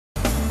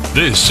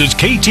This is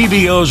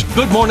KTVO's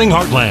Good Morning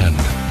Heartland.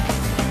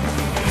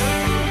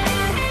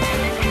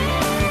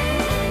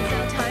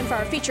 Time for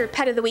our featured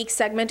Pet of the Week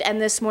segment, and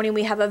this morning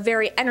we have a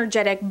very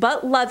energetic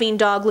but loving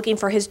dog looking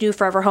for his new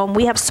forever home.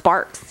 We have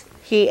Sparks.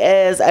 He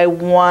is a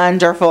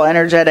wonderful,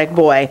 energetic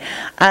boy.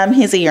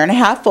 He's a 1.5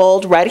 year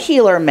old, red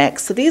heeler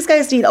mix. So these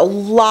guys need a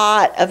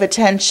lot of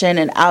attention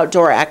and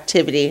outdoor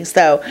activity.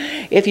 So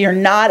if you're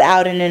not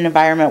out in an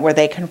environment where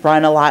they can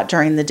run a lot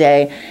during the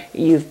day,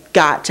 you've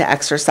got to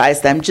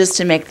exercise them just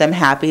to make them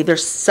happy. They're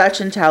such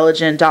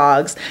intelligent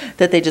dogs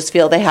that they just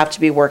feel they have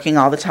to be working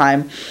all the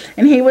time.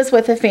 And he was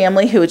with a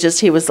family who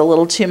he was a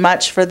little too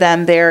much for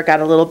them there, got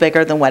a little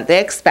bigger than what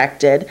they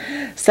expected.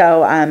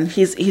 So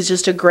he's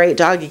just a great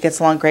dog. He gets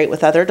along great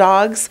with other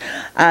dogs.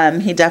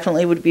 He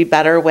definitely would be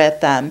better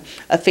with a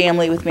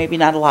family with maybe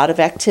not a lot of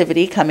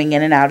activity coming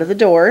in and out of the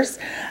doors.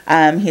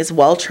 He's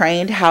well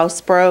trained,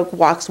 housebroke,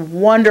 walks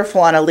wonderful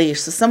on a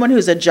leash. So someone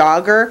who's a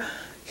jogger,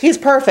 he's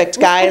perfect,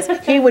 guys.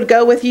 He would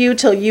go with you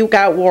till you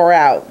got wore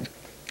out.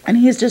 And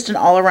he's just an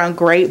all-around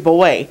great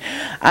boy.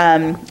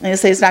 I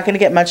say he's not going to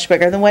get much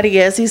bigger than what he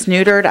is. He's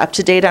neutered, up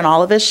to date on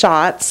all of his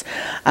shots.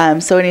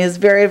 And he's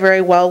very,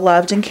 very well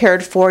loved and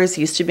cared for. He's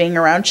used to being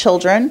around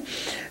children.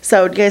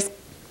 So, guys,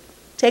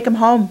 take him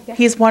home. Yeah.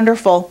 He's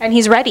wonderful. And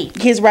he's ready.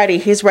 He's ready.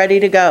 He's ready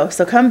to go.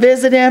 So come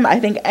visit him. I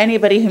think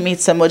anybody who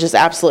meets him will just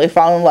absolutely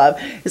fall in love.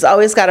 He's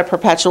always got a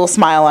perpetual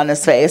smile on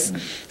his face.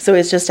 So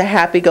he's just a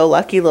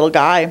happy-go-lucky little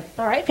guy.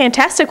 All right,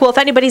 fantastic. Well, if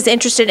anybody's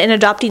interested in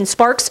adopting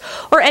Sparks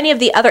or any of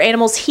the other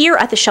animals here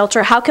at the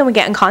shelter, how can we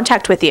get in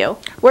contact with you?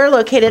 We're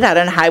located out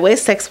on Highway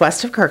 6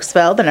 west of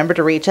Kirksville. The number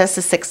to reach us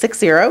is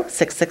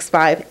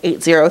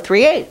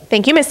 660-665-8038.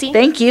 Thank you, Missy.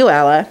 Thank you,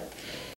 Ella.